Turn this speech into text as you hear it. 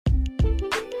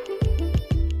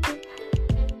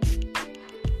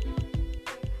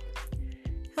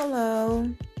Hello,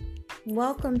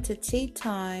 welcome to Tea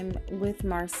Time with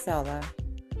Marcella.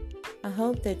 I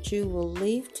hope that you will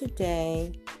leave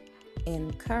today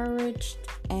encouraged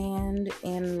and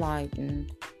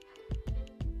enlightened.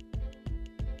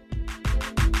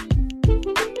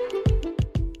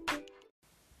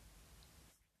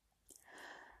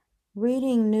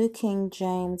 Reading New King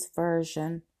James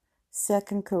Version,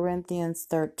 2 Corinthians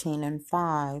 13 and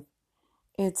 5,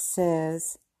 it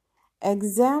says,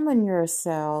 "Examine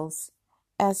yourselves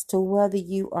as to whether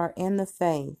you are in the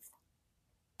faith.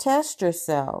 Test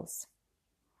yourselves.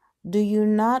 Do you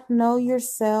not know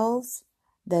yourselves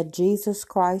that Jesus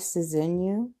Christ is in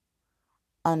you,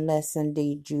 unless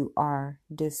indeed you are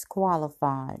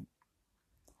disqualified?"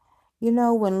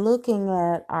 When looking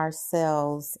at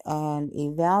ourselves and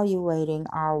evaluating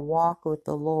our walk with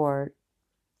the Lord,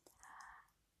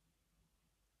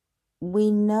 we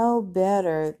know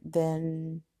better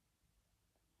than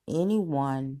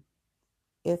anyone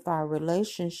if our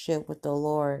relationship with the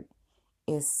Lord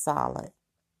is solid,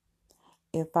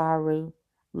 if our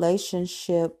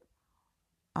relationship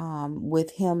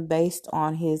with Him based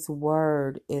on His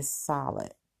Word is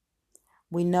solid.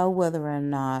 We know whether or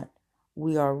not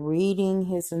we are reading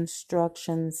His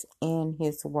instructions in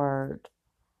His Word.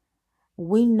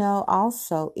 We know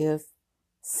also if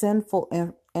sinful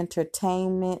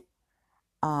entertainment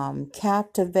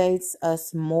captivates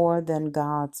us more than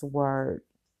God's Word,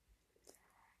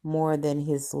 more than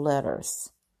His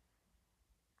letters.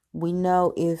 We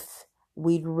know if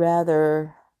we'd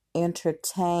rather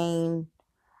entertain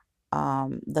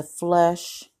the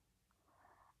flesh.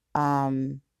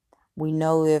 We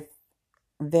know if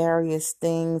various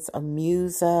things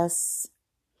amuse us.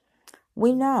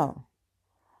 We know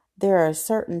there are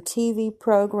certain TV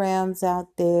programs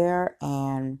out there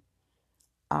and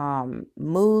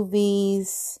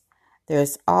movies.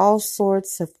 There's all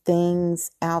sorts of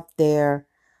things out there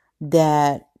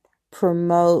that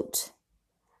promote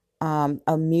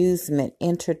amusement,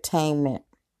 entertainment.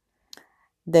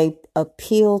 They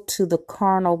appeal to the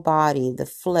carnal body, the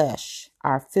flesh,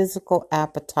 our physical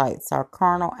appetites, our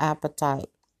carnal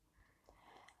appetite.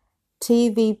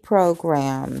 TV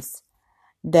programs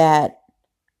that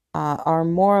are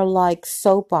more like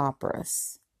soap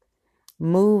operas,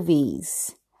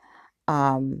 movies.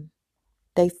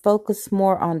 They focus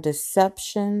more on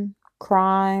deception,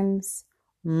 crimes,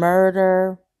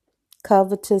 murder,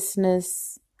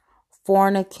 covetousness,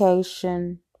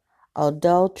 fornication,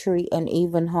 adultery, and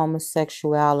even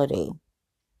homosexuality.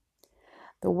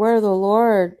 The word of the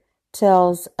Lord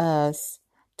tells us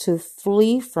to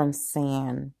flee from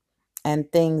sin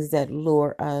and things that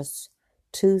lure us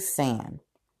to sin.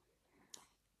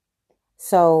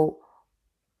 So,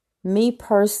 me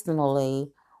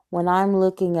personally, when I'm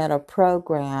looking at a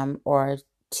program or a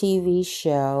TV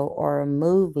show or a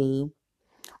movie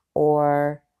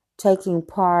or taking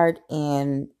part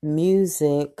in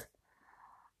music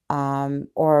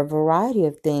or a variety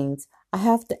of things, I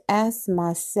have to ask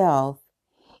myself,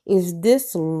 is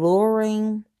this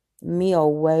luring me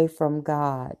away from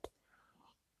God?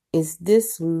 Is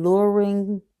this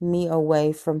luring me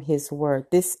away from His Word?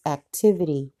 This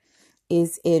activity,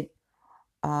 is it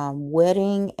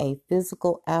whetting a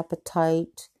physical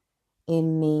appetite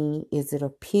in me? Is it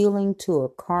appealing to a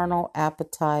carnal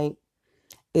appetite?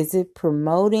 Is it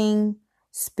promoting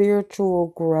spiritual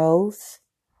growth?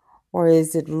 Or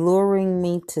is it luring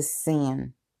me to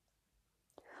sin?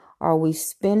 Are we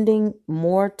spending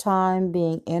more time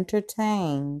being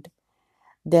entertained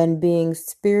than being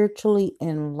spiritually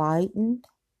enlightened?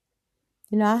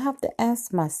 I have to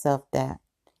ask myself that.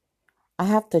 I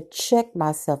have to check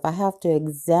myself. I have to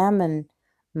examine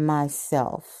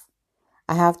myself.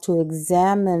 I have to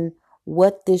examine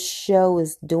what this show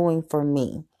is doing for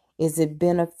me. Is it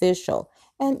beneficial?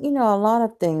 And, a lot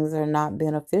of things are not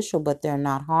beneficial, but they're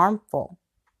not harmful.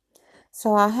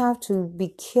 So I have to be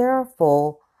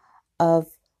careful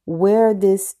of where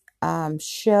this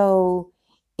show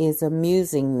is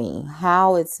amusing me,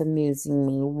 how it's amusing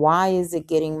me, why is it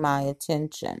getting my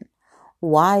attention,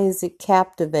 why is it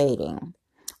captivating,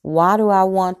 why do I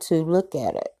want to look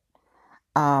at it,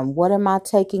 what am I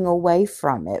taking away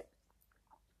from it?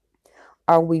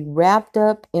 Are we wrapped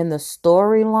up in the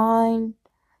storyline?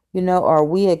 Are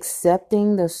we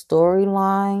accepting the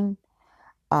storyline?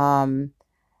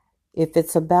 If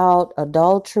it's about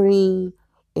adultery,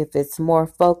 if it's more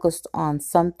focused on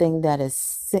something that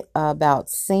is about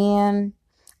sin,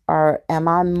 or am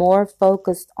I more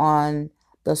focused on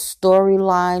the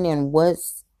storyline and what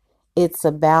it's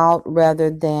about rather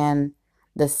than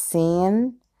the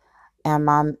sin? Am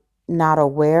I not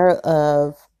aware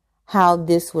of how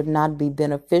this would not be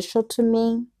beneficial to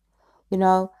me? You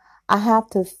know, I have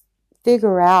to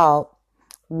figure out,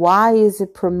 why is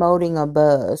it promoting a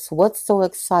buzz? What's so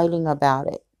exciting about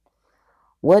it?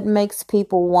 What makes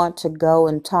people want to go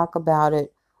and talk about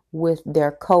it with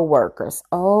their coworkers?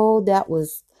 Oh,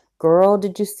 girl,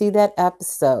 did you see that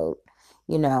episode?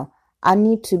 You know, I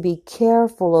need to be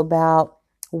careful about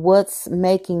what's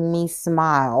making me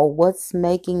smile, what's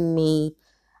making me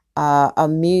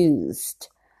amused.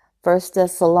 First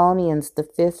Thessalonians, the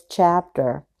 5th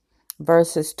chapter,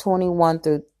 verses 21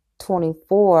 through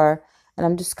 24, and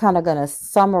I'm just kind of going to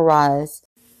summarize,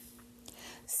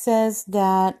 says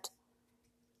that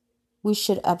we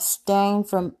should abstain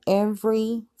from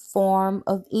every form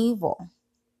of evil.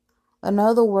 In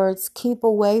other words, keep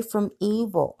away from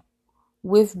evil.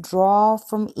 Withdraw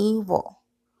from evil.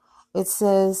 It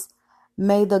says,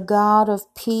 may the God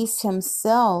of peace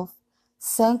himself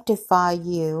sanctify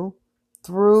you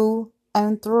through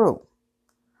and through.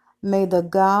 May the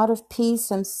God of peace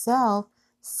himself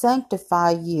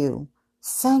sanctify you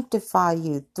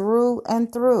through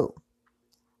and through.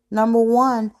 Number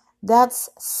one, that's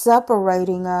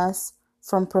separating us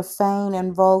from profane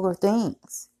and vulgar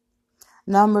things.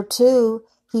 Number two,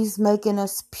 he's making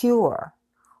us pure,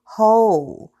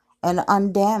 whole, and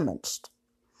undamaged.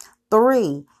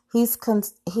 Three, he's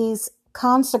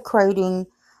consecrating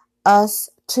us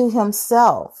to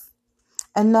himself.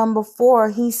 And number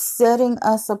four, he's setting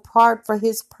us apart for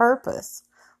his purpose,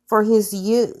 for his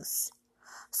use.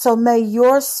 So may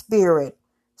your spirit,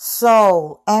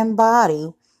 soul, and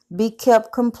body be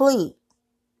kept complete.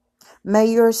 May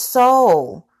your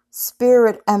soul,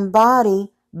 spirit, and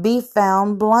body be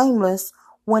found blameless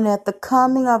when at the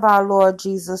coming of our Lord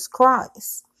Jesus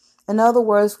Christ. In other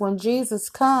words, when Jesus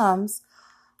comes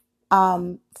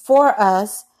for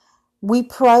us, we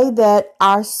pray that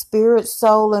our spirit,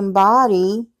 soul, and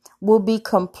body will be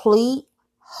complete,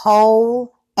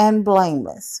 whole, and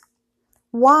blameless.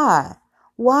 Why?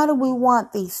 Why do we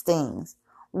want these things?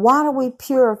 Why do we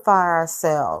purify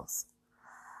ourselves?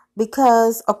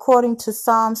 Because according to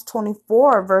Psalms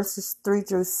 24, verses 3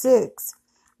 through 6,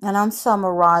 and I'm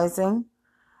summarizing,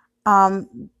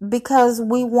 because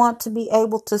we want to be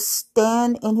able to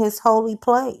stand in his holy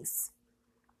place.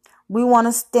 We want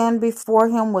to stand before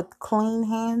him with clean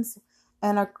hands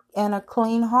and a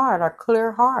clean heart, a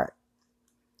clear heart.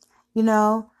 You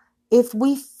know, if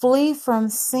we flee from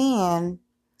sin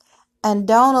and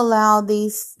don't allow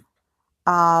these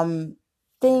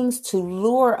things to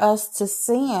lure us to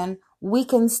sin, we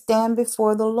can stand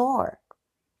before the Lord.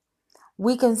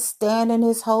 We can stand in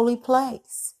his holy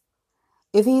place.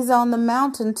 If he's on the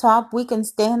mountaintop, we can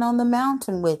stand on the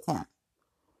mountain with him.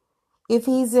 If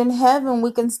he's in heaven,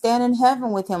 we can stand in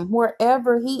heaven with him.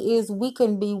 Wherever he is, we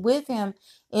can be with him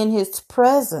in his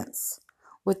presence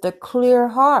with a clear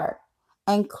heart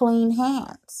and clean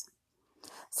hands.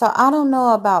 So I don't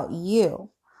know about you,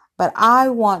 but I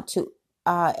want to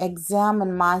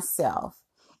examine myself.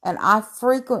 And I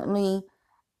frequently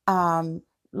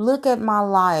look at my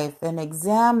life and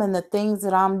examine the things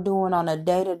that I'm doing on a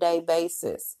day-to-day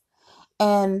basis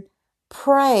and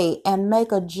pray and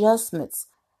make adjustments,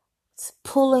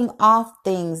 pulling off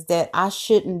things that I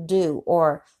shouldn't do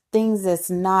or things that's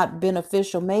not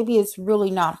beneficial. Maybe it's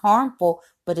really not harmful,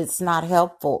 but it's not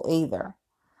helpful either.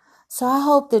 So I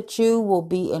hope that you will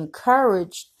be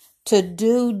encouraged to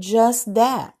do just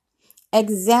that.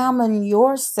 Examine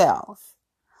yourself.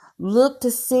 Look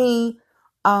to see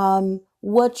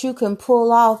what you can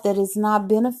pull off that is not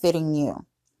benefiting you.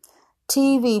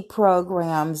 TV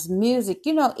programs, music,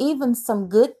 even some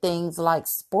good things like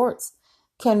sports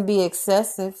can be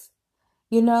excessive.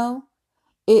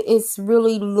 It's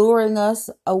really luring us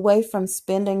away from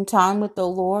spending time with the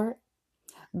Lord.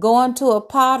 Going to a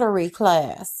pottery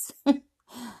class.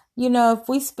 If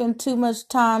we spend too much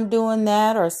time doing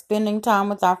that or spending time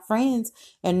with our friends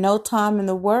and no time in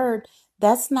the Word,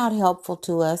 that's not helpful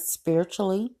to us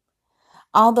spiritually.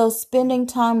 Although spending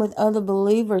time with other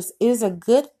believers is a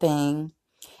good thing,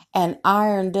 and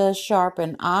iron does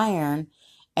sharpen iron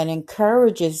and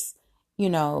encourages,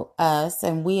 us,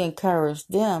 and we encourage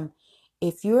them.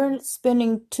 If you're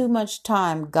spending too much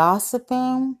time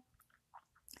gossiping,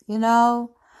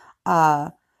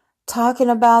 talking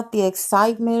about the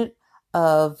excitement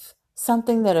of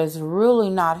something that is really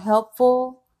not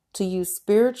helpful to you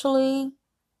spiritually,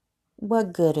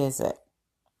 what good is it?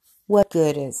 What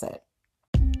good is it?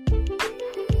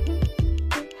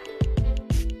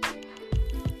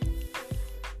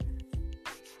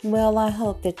 Well, I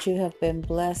hope that you have been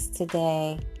blessed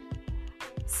today.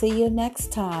 See you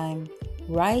next time,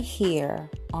 right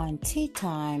here on Tea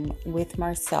Time with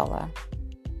Marcella.